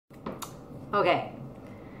Okay,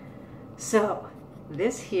 so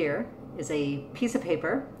this here is a piece of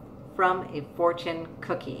paper from a fortune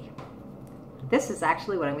cookie. This is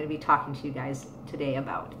actually what I'm going to be talking to you guys today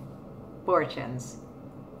about. Fortunes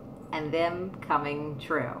and them coming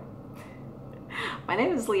true. My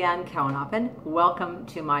name is Leanne Kauenhofen. Welcome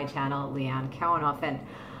to my channel, Leanne Kauenhofen.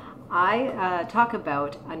 I talk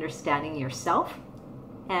about understanding yourself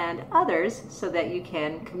and others so that you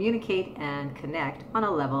can communicate and connect on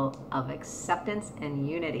a level of acceptance and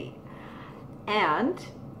unity. And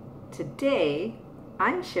today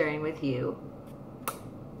I'm sharing with you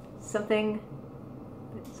something,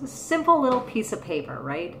 it's a simple little piece of paper,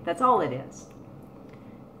 right? That's all it is.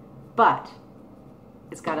 But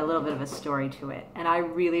it's got a little bit of a story to it, and I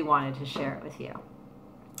really wanted to share it with you.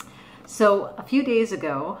 So a few days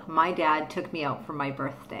ago, my dad took me out for my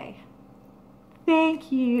birthday.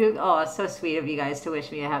 Thank you. Oh, it's so sweet of you guys to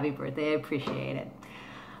wish me a happy birthday. I appreciate it.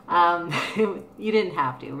 You didn't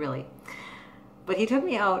have to, really. But he took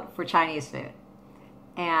me out for Chinese food.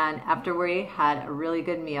 And after we had a really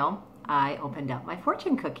good meal, I opened up my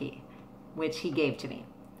fortune cookie, which he gave to me.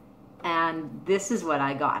 And this is what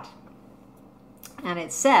I got. And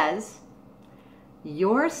it says,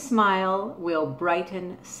 "Your smile will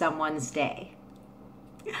brighten someone's day."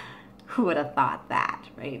 Who would have thought that,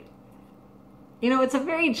 right? You know, it's a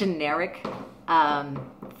very generic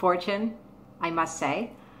fortune, I must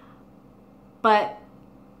say. But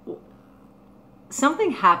something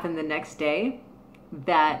happened the next day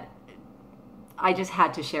that I just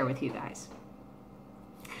had to share with you guys.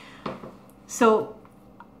 So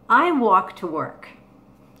I walk to work.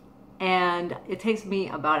 And it takes me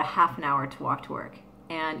about a half an hour to walk to work.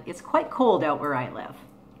 And it's quite cold out where I live.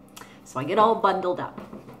 So I get all bundled up.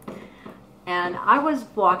 And I was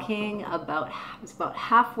walking about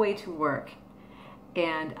halfway to work.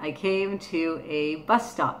 And I came to a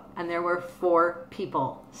bus stop. And there were 4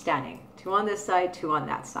 people standing. 2 on this side, 2 on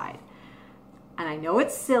that side. And I know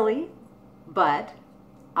it's silly, but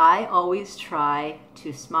I always try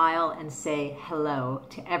to smile and say hello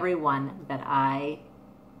to everyone that I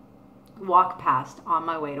walk past on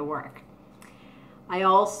my way to work. I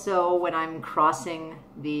also, when I'm crossing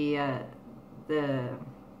the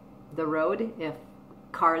road, if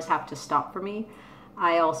cars have to stop for me,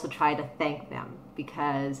 I also try to thank them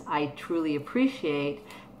because I truly appreciate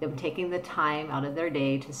them taking the time out of their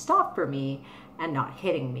day to stop for me and not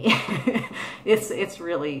hitting me. It's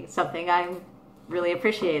really something I'm really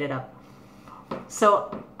appreciative of.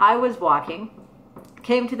 So I was walking,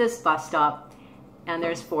 came to this bus stop, and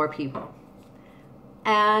there's 4 people.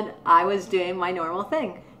 And I was doing my normal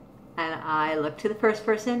thing. And I looked to the first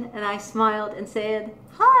person and I smiled and said,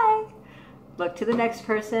 "Hi." Looked to the next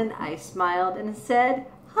person, I smiled and said,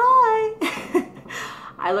 "Hi."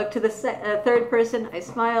 I looked to the third person, I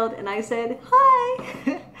smiled and I said,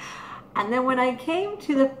 "Hi." And then when I came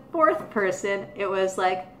to the 4th person, it was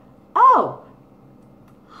like, "Oh,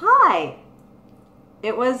 hi."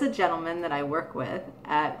 It was a gentleman that I work with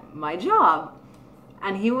at my job.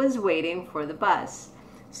 And he was waiting for the bus.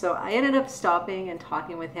 So I ended up stopping and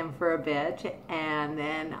talking with him for a bit. And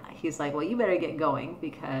then he's like, "Well, you better get going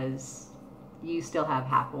because you still have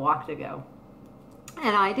half a walk to go."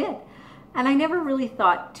 And I did. And I never really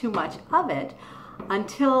thought too much of it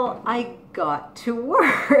until I got to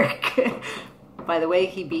work. By the way,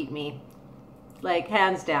 he beat me. Like,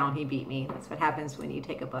 hands down, he beat me. That's what happens when you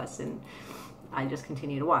take a bus and I just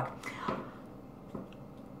continue to walk.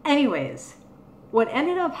 Anyways, what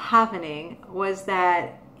ended up happening was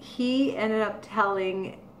that he ended up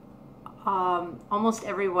telling almost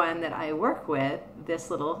everyone that I work with this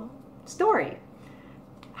little story.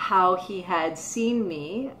 How he had seen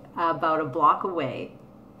me about a block away,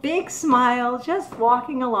 big smile, just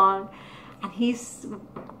walking along, and he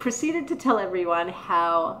proceeded to tell everyone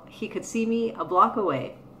how he could see me a block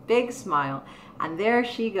away, big smile, and there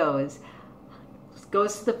she goes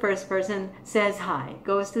to the first person, says hi,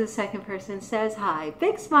 goes to the second person, says hi,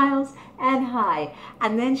 big smiles and hi.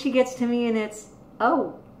 And then she gets to me and it's,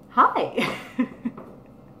 "Oh, hi."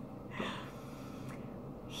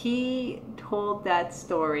 He told that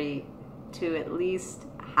story to at least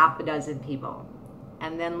half a dozen people.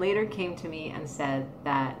 And then later came to me and said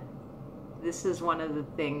that this is one of the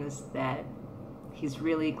things that he's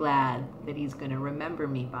really glad that he's going to remember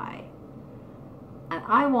me by. And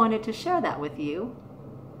I wanted to share that with you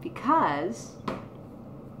because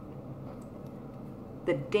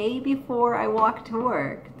the day before I walked to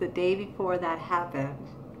work, the day before that happened,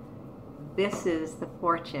 this is the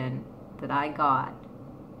fortune that I got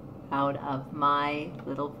out of my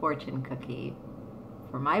little fortune cookie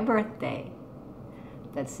for my birthday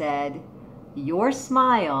that said, "Your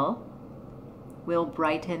smile will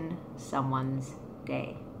brighten someone's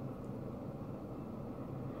day.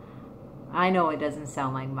 I know it doesn't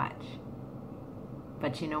sound like much,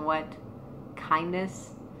 but you know what?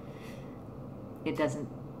 Kindness, it doesn't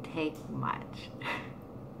take much.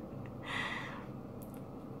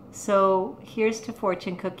 So here's to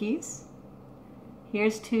fortune cookies.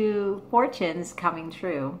 Here's to fortunes coming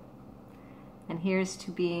true. And here's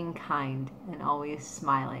to being kind and always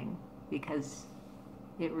smiling, because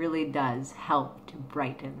it really does help to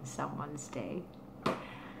brighten someone's day.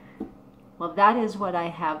 Well, that is what I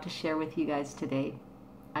have to share with you guys today.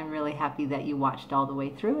 I'm really happy that you watched all the way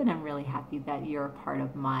through, and I'm really happy that you're a part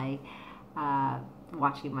of my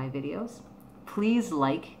watching my videos. Please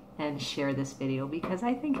like and share this video, because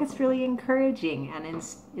I think it's really encouraging and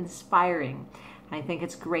inspiring. I think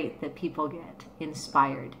it's great that people get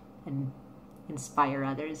inspired and inspire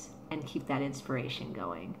others and keep that inspiration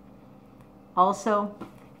going. Also,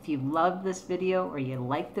 if you love this video or you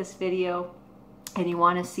like this video and you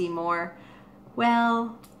want to see more,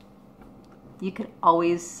 well, you can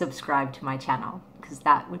always subscribe to my channel, because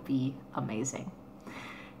that would be amazing.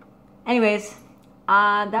 Anyways,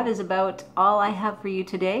 that is about all I have for you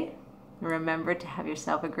today. Remember to have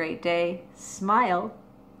yourself a great day. Smile.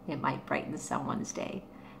 It might brighten someone's day.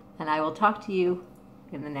 And I will talk to you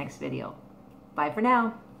in the next video. Bye for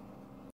now.